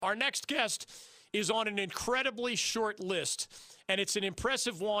Our next guest is on an incredibly short list, and it's an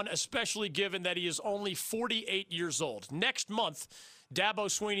impressive one, especially given that he is only 48 years old. Next month, Dabo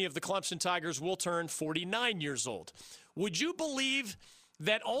Swinney of the Clemson Tigers will turn 49 years old. Would you believe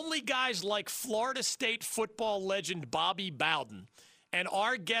that only guys like Florida State football legend Bobby Bowden and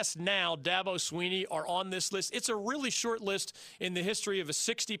our guest now, Dabo Swinney, are on this list? It's a really short list in the history of a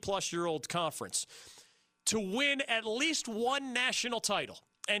 60-plus-year-old conference. To win at least one national title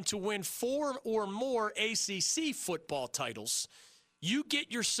and to win 4 or more ACC football titles, you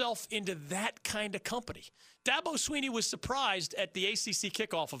get yourself into that kind of company. Dabo Swinney was surprised at the ACC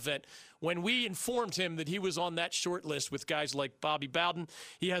kickoff event when we informed him that he was on that short list with guys like Bobby Bowden.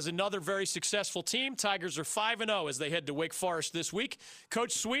 He has another very successful team. Tigers are 5-0 as they head to Wake Forest this week.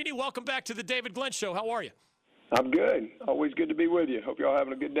 Coach Swinney, welcome back to the David Glenn Show. How are you? I'm good. Always good to be with you. Hope you're all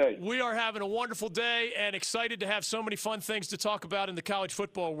having a good day. We are having a wonderful day and excited to have so many fun things to talk about in the college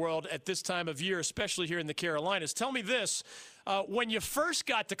football world at this time of year, especially here in the Carolinas. Tell me this. When you first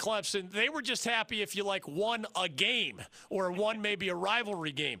got to Clemson, they were just happy if you, won a game or won maybe a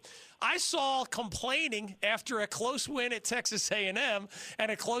rivalry game. I saw complaining after a close win at Texas A&M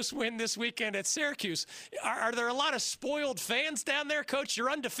and a close win this weekend at Syracuse. Are there a lot of spoiled fans down there, Coach?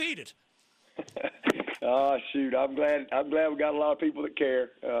 You're undefeated. Oh, shoot. I'm glad we got a lot of people that care.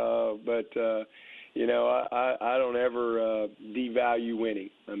 But I don't ever devalue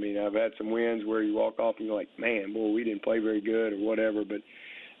winning. I mean, I've had some wins where you walk off and you're like, man, boy, we didn't play very good or whatever. But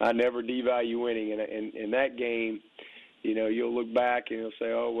I never devalue winning. And in that game, you'll look back and you'll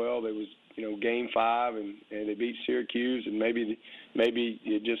say, oh, well, there was, game 5 and they beat Syracuse, and maybe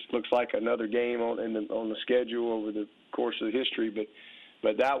it just looks like another game on the schedule over the course of the history.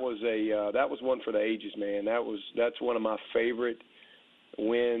 But that was one for the ages, man. That's one of my favorite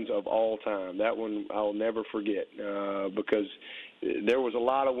wins of all time. That one I'll never forget because there was a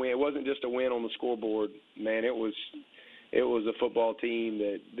lot of win. It wasn't just a win on the scoreboard, man. It was a football team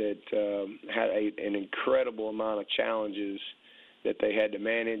that had an incredible amount of challenges that they had to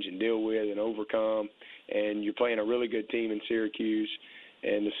manage and deal with and overcome. And you're playing a really good team in Syracuse.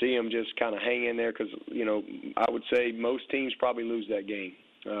 And to see them just kind of hang in there because, I would say most teams probably lose that game.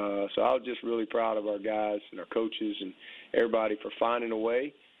 So I was just really proud of our guys and our coaches and everybody for finding a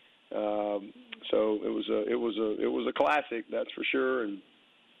way. So it was a classic, that's for sure. And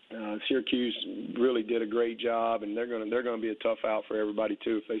Syracuse really did a great job, and they're going to be a tough out for everybody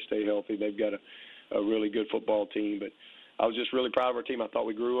too if they stay healthy. They've got a really good football team, but I was just really proud of our team. I thought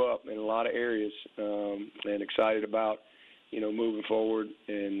we grew up in a lot of areas and excited about moving forward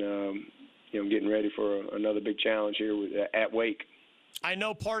and, getting ready for another big challenge here at Wake. I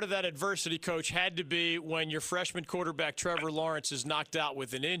know part of that adversity, Coach, had to be when your freshman quarterback, Trevor Lawrence, is knocked out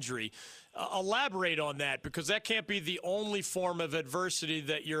with an injury. Elaborate on that, because that can't be the only form of adversity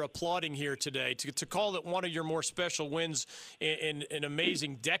that you're applauding here today. To call it one of your more special wins in an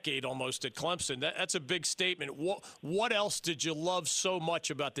amazing decade almost at Clemson, that's a big statement. What else did you love so much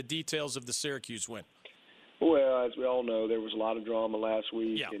about the details of the Syracuse win? Well, as we all know, there was a lot of drama last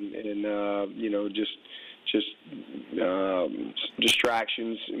week, yeah. and just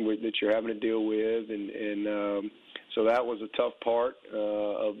distractions that you're having to deal with, and so that was a tough part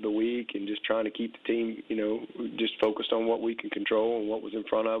of the week, and just trying to keep the team, just focused on what we can control and what was in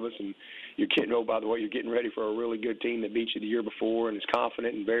front of us. And you're getting ready for a really good team that beat you the year before and is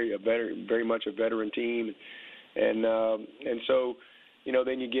confident and very much a veteran team, and so.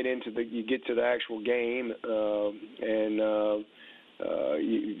 Then you get to the actual game, and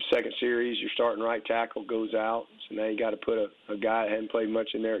second series, your starting right tackle goes out. So now you got to put a guy that hadn't played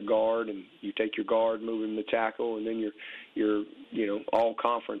much in there at guard, and you take your guard, move him to tackle, and then your all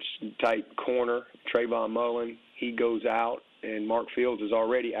conference type corner, Trayvon Mullen, he goes out, and Mark Fields is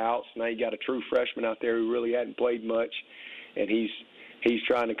already out. So now you got a true freshman out there who really hadn't played much, and he's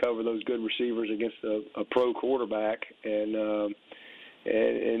trying to cover those good receivers against a pro quarterback, and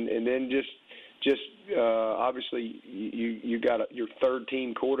then just obviously you got your third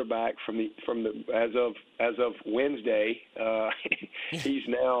team quarterback from the as of Wednesday. He's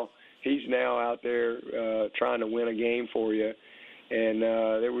now out there trying to win a game for you, and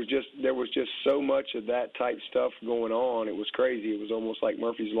there was just so much of that type stuff going on. It was crazy. It was almost like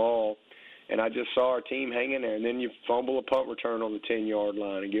Murphy's Law. And I just saw our team hang in there, and then you fumble a punt return on the 10-yard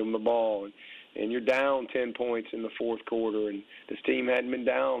line and give them the ball, and you're down 10 points in the fourth quarter, and this team hadn't been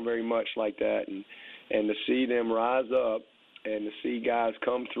down very much like that, and to see them rise up and to see guys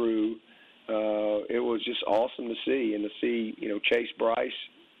come through, it was just awesome to see, and to see Chase Bryce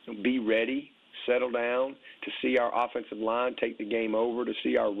be ready, settle down, to see our offensive line take the game over, to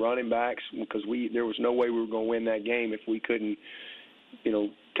see our running backs, because there was no way we were going to win that game if we couldn't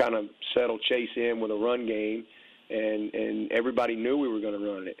kind of settle Chase in with a run game. And everybody knew we were going to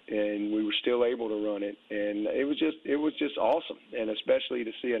run it, and we were still able to run it, and it was just awesome, and especially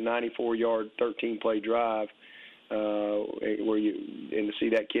to see a 94-yard, 13-play drive, to see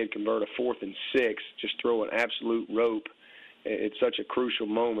that kid convert a 4th and 6, just throw an absolute rope. It's such a crucial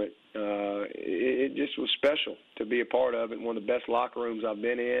moment. It just was special to be a part of it. One of the best locker rooms I've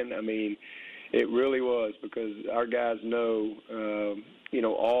been in. I mean, it really was, because our guys know,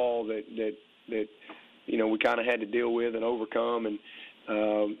 all that we kind of had to deal with and overcome, and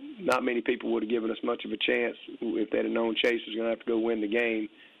not many people would have given us much of a chance if they'd have known Chase was going to have to go win the game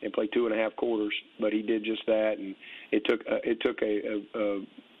and play 2.5 quarters. But he did just that, and it took a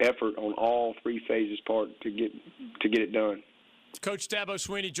effort on all 3 phases part to get it done. Coach Dabo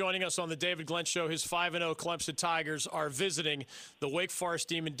Swinney joining us on the David Glenn Show. His 5-0 Clemson Tigers are visiting the Wake Forest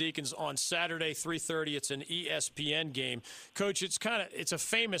Demon Deacons on Saturday, 3:30. It's an ESPN game. Coach, it's a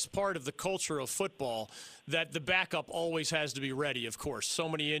famous part of the culture of football that the backup always has to be ready, of course. So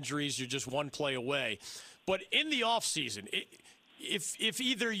many injuries, you're just one play away. But in the offseason, if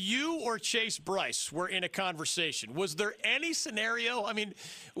either you or Chase Bryce were in a conversation, was there any scenario? I mean,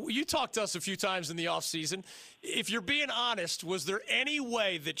 you talked to us a few times in the offseason. If you're being honest, was there any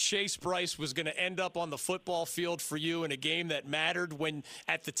way that Chase Bryce was going to end up on the football field for you in a game that mattered when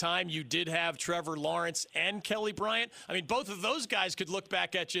at the time you did have Trevor Lawrence and Kelly Bryant? I mean, both of those guys could look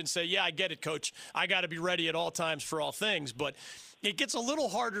back at you and say, yeah, I get it, Coach. I got to be ready at all times for all things. But it gets a little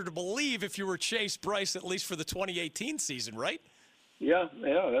harder to believe if you were Chase Bryce, at least for the 2018 season, right? Yeah,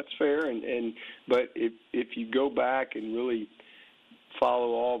 that's fair. But if you go back and really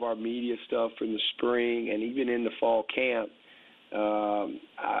follow all of our media stuff from the spring and even in the fall camp,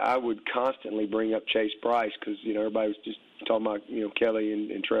 I would constantly bring up Chase Bryce because, everybody was just talking about, Kelly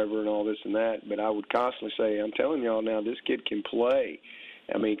and Trevor and all this and that. But I would constantly say, I'm telling y'all now, this kid can play.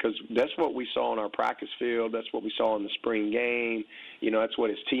 I mean, because that's what we saw on our practice field. That's what we saw in the spring game. That's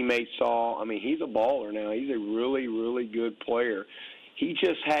what his teammates saw. I mean, he's a baller now. He's a really, really good player. He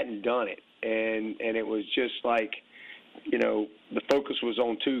just hadn't done it. And it was just like, the focus was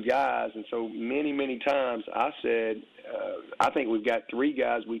on 2 guys. And so many, many times I said, I think we've got 3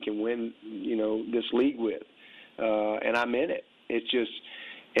 guys we can win, this league with. And I meant it. It's just,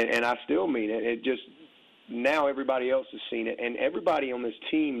 and I still mean it. It just, now everybody else has seen it, and everybody on this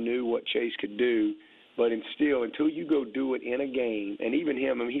team knew what Chase could do, but until you go do it in a game, and even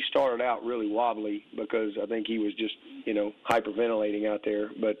him, I mean, he started out really wobbly because I think he was just, hyperventilating out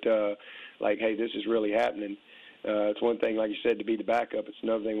there, but hey, this is really happening. It's one thing, like you said, to be the backup. It's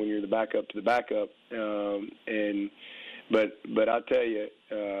another thing when you're the backup to the backup. But I tell you,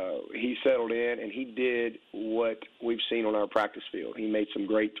 he settled in, and he did what we've seen on our practice field. He made some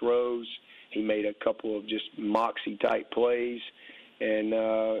great throws. He made a couple of just moxie-type plays,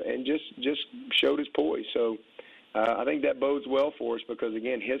 and just showed his poise. So I think that bodes well for us because,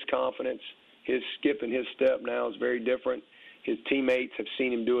 again, his confidence, his skip and his step now is very different. His teammates have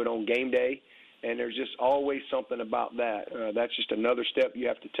seen him do it on game day, and there's just always something about that. That's just another step you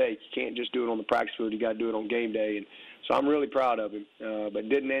have to take. You can't just do it on the practice field. You got to do it on game day. And so I'm really proud of him, but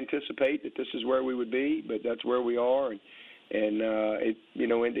didn't anticipate that this is where we would be, but that's where we are. And at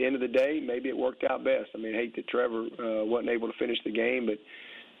the end of the day, maybe it worked out best. I mean, I hate that Trevor wasn't able to finish the game, but,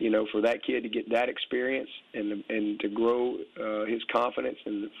 for that kid to get that experience and to grow his confidence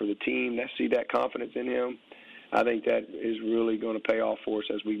and for the team to see that confidence in him, I think that is really going to pay off for us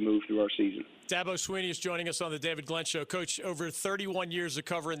as we move through our season. Dabo Swinney is joining us on the David Glenn Show. Coach, over 31 years of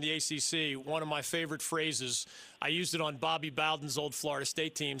covering the ACC, one of my favorite phrases, I used it on Bobby Bowden's old Florida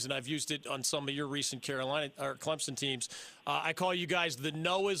State teams, and I've used it on some of your recent Clemson teams. I call you guys the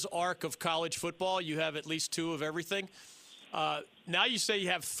Noah's Ark of college football. You have at least 2 of everything. Now you say you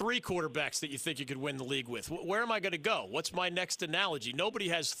have 3 quarterbacks that you think you could win the league with. Where am I going to go? What's my next analogy? Nobody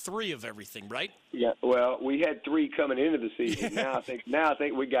has 3 of everything, right? Yeah, well, we had 3 coming into the season. Now I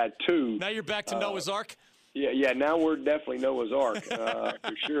think we got 2. Now you're back to Noah's Ark? Yeah. Now we're definitely Noah's Ark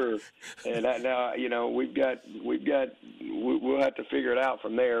for sure. And now we'll have to figure it out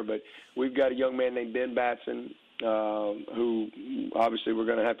from there. But we've got a young man named Ben Batson who obviously we're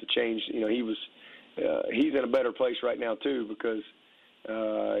going to have to change. He's in a better place right now too because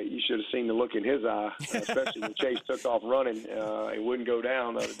you should have seen the look in his eye, especially when Chase took off running and wouldn't go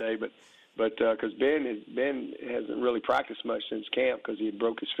down the other day. But because Ben hasn't really practiced much since camp because he had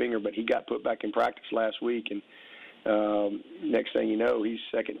broke his finger, but he got put back in practice last week, and next thing you know, he's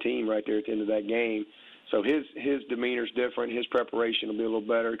second team right there at the end of that game. So his demeanor's different. His preparation will be a little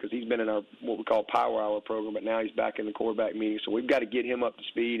better because he's been in our what we call Power Hour program, but now he's back in the quarterback meeting. So we've got to get him up to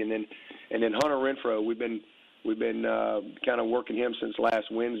speed, and then Hunter Renfrow. We've been we've been kind of working him since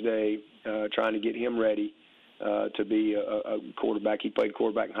last Wednesday, trying to get him ready to be a quarterback. He played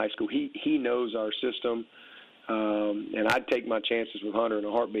quarterback in high school. He knows our system, and I'd take my chances with Hunter in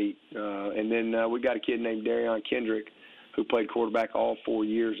a heartbeat. And then we got a kid named Darion Kendrick who played quarterback all 4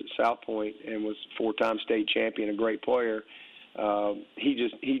 years at South Point and was 4-time state champion, a great player. He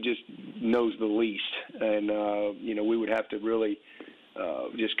just knows the least, and we would have to really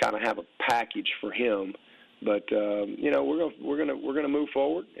just kind of have a package for him. But we're gonna move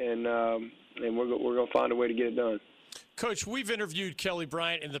forward, and we're gonna find a way to get it done. Coach, we've interviewed Kelly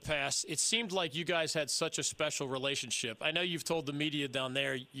Bryant in the past. It seemed like you guys had such a special relationship. I know you've told the media down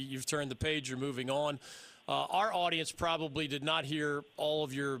there you've turned the page, you're moving on. Our audience probably did not hear all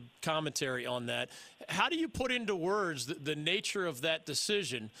of your commentary on that. How do you put into words the nature of that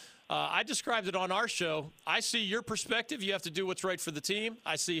decision? I described it on our show. I see your perspective. You have to do what's right for the team.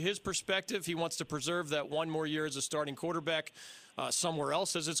 I see his perspective. He wants to preserve that one more year as a starting quarterback somewhere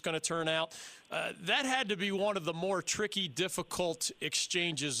else as it's going to turn out. That had to be one of the more tricky, difficult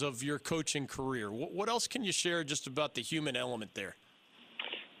exchanges of your coaching career. What else can you share just about the human element there?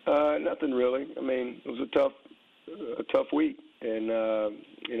 Nothing really. I mean, it was a tough week, and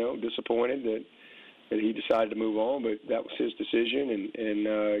disappointed that he decided to move on, but that was his decision,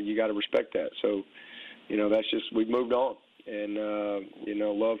 and you got to respect that. So, that's just, we've moved on, and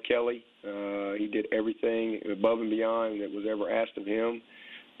love Kelly. He did everything above and beyond that was ever asked of him,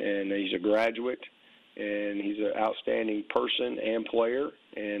 and he's a graduate, and he's an outstanding person and player,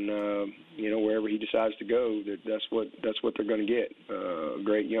 and wherever he decides to go, that's what they're going to get.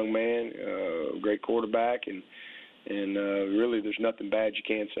 Great young man, great quarterback, and really there's nothing bad you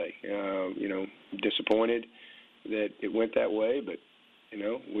can say. Disappointed that it went that way, but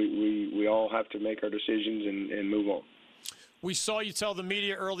we all have to make our decisions and move on. We saw you tell the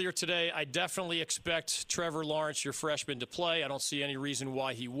media earlier today, I definitely expect Trevor Lawrence, your freshman, to play. I don't see any reason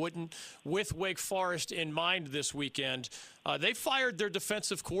why he wouldn't. With Wake Forest in mind this weekend, they fired their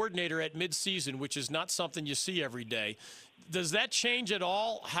defensive coordinator at midseason, which is not something you see every day. Does that change at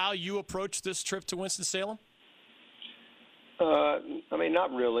all how you approach this trip to Winston-Salem?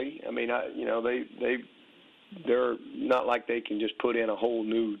 Not really. They're not like they can just put in a whole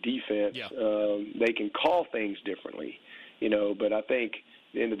new defense. Yeah. They can call things differently. But I think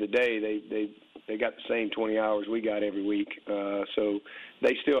at the end of the day, they got the same 20 hours we got every week. So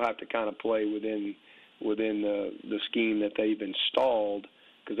they still have to kind of play within the scheme that they've installed,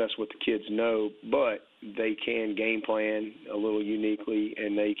 because that's what the kids know. But they can game plan a little uniquely,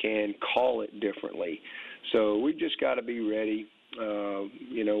 and they can call it differently. So we've just got to be ready.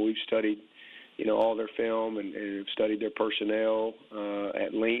 We've studied, all their film and studied their personnel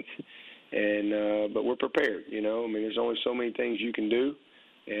at length. But we're prepared, there's only so many things you can do.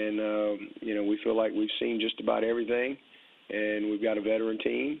 And, we feel like we've seen just about everything, and we've got a veteran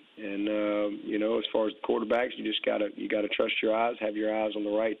team. And, as far as the quarterbacks, you got to trust your eyes, have your eyes on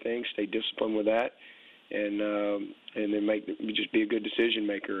the right thing, stay disciplined with that, and then just be a good decision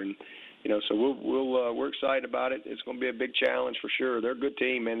maker. And, so we're excited about it. It's going to be a big challenge for sure. They're a good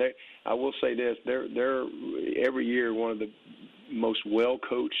team, man. I will say this, they're every year one of the most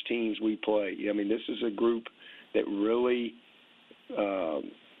well-coached teams we play. This is a group that really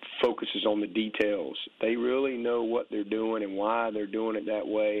focuses on the details. They really know what they're doing and why they're doing it that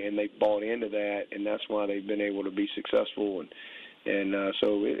way, and they've bought into that, and that's why they've been able to be successful. And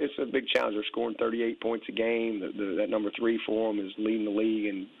so it's a big challenge. They're scoring 38 points a game. That number 3 for them is leading the league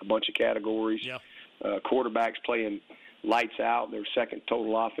in a bunch of categories. Yeah. Quarterbacks playing lights out. They're second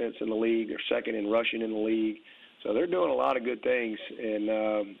total offense in the league. They're second in rushing in the league. So they're doing a lot of good things, and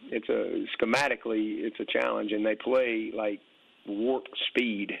schematically it's a challenge, and they play like warp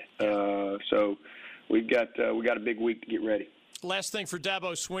speed. So we got a big week to get ready. Last thing for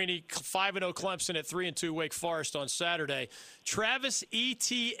Dabo Swinney, 5-0 Clemson at 3-2 Wake Forest on Saturday. Travis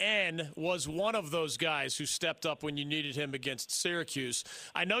Etienne was one of those guys who stepped up when you needed him against Syracuse.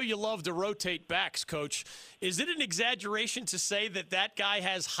 I know you love to rotate backs, Coach. Is it an exaggeration to say that guy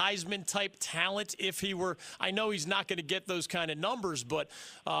has Heisman-type talent if he were – I know he's not going to get those kind of numbers, but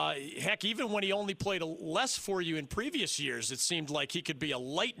heck, even when he only played less for you in previous years, it seemed like he could be a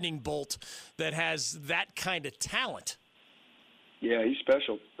lightning bolt that has that kind of talent. Yeah, he's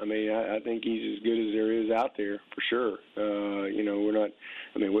special. I think he's as good as there is out there for sure. We're not.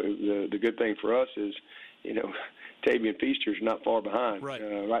 The good thing for us is, Tavian Feaster's not far behind. Right.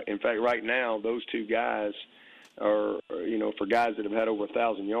 In fact, right now those two guys are, for guys that have had over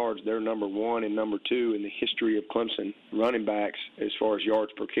 1,000 yards, they're number 1 and number 2 in the history of Clemson running backs as far as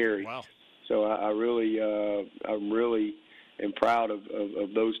yards per carry. Wow. So I really am proud of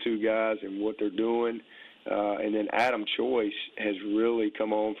those two guys and what they're doing. And then Adam Choice has really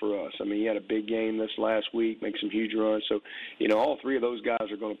come on for us. I mean, he had a big game this last week, make some huge runs. So, all three of those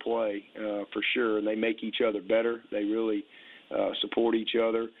guys are going to play for sure, and they make each other better. They really support each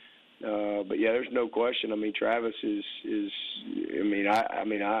other. But yeah, there's no question. I mean, Travis is.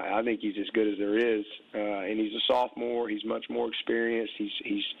 I think he's as good as there is, and he's a sophomore. He's much more experienced.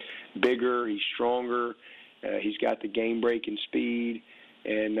 He's bigger. He's stronger. He's got the game-breaking speed,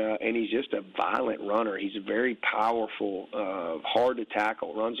 and he's just a violent runner. He's very powerful, hard to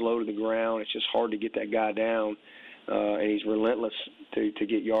tackle, runs low to the ground. It's just hard to get that guy down, and he's relentless to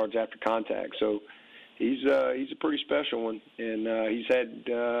get yards after contact. So. He's a pretty special one, and he's had,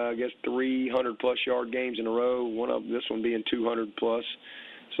 300-plus yard games in a row, this one being 200-plus.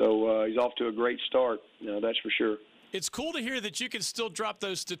 So he's off to a great start, that's for sure. It's cool to hear that you can still drop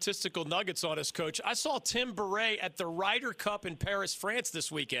those statistical nuggets on us, Coach. I saw Tim Beret at the Ryder Cup in Paris, France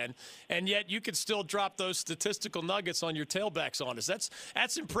this weekend, and yet you can still drop those statistical nuggets on your tailbacks on us.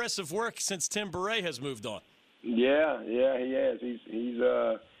 That's impressive work since Tim Beret has moved on. Yeah, he has.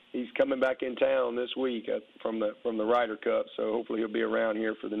 He's coming back in town this week from the Ryder Cup, so hopefully he'll be around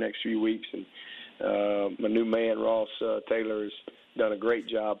here for the next few weeks. And my new man, Ross Taylor, has done a great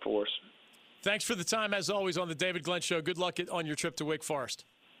job for us. Thanks for the time, as always, on the David Glenn Show. Good luck on your trip to Wake Forest.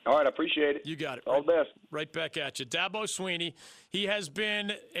 All right, I appreciate it. You got it. All the best. Right back at you. Dabo Swinney, he has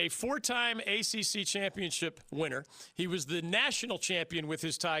been a 4-time ACC championship winner. He was the national champion with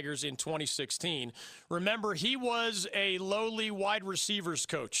his Tigers in 2016. Remember, he was a lowly wide receivers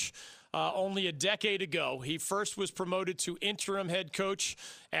coach only a decade ago. He first was promoted to interim head coach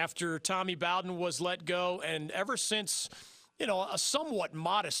after Tommy Bowden was let go, and ever since, a somewhat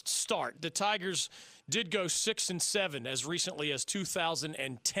modest start, the Tigers did go 6-7 as recently as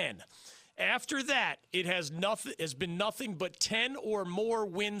 2010. After that, it has been nothing but 10 or more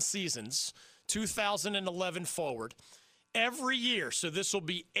win seasons, 2011 forward, every year. So this will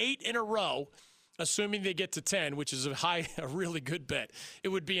be 8 in a row, assuming they get to 10, which is a really good bet. It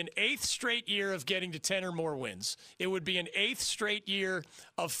would be an 8th straight year of getting to 10 or more wins. It would be an 8th straight year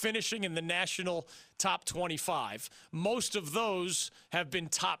of finishing in the national top 25. Most of those have been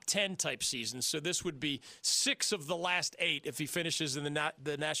top 10 type seasons, so this would be 6 of the last 8 if he finishes in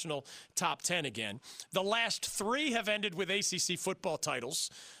the national top 10 again. The last 3 have ended with ACC football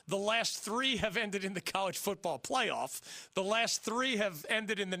titles. The last 3 have ended in the college football playoff. The last 3 have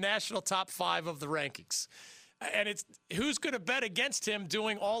ended in the national top 5 of the rankings. And it's who's going to bet against him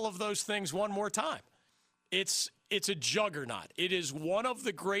doing all of those things one more time? It's a juggernaut. It is one of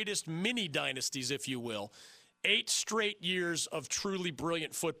the greatest mini dynasties, if you will. 8 straight years of truly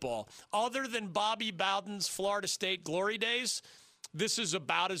brilliant football. Other than Bobby Bowden's Florida State glory days, this is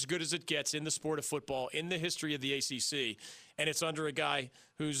about as good as it gets in the sport of football in the history of the ACC. And it's under a guy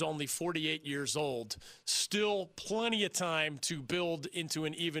who's only 48 years old. Still plenty of time to build into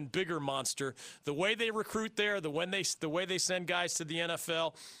an even bigger monster. The way they recruit there, the way they send guys to the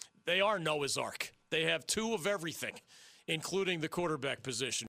NFL, they are Noah's Ark. They have 2 of everything, including the quarterback position.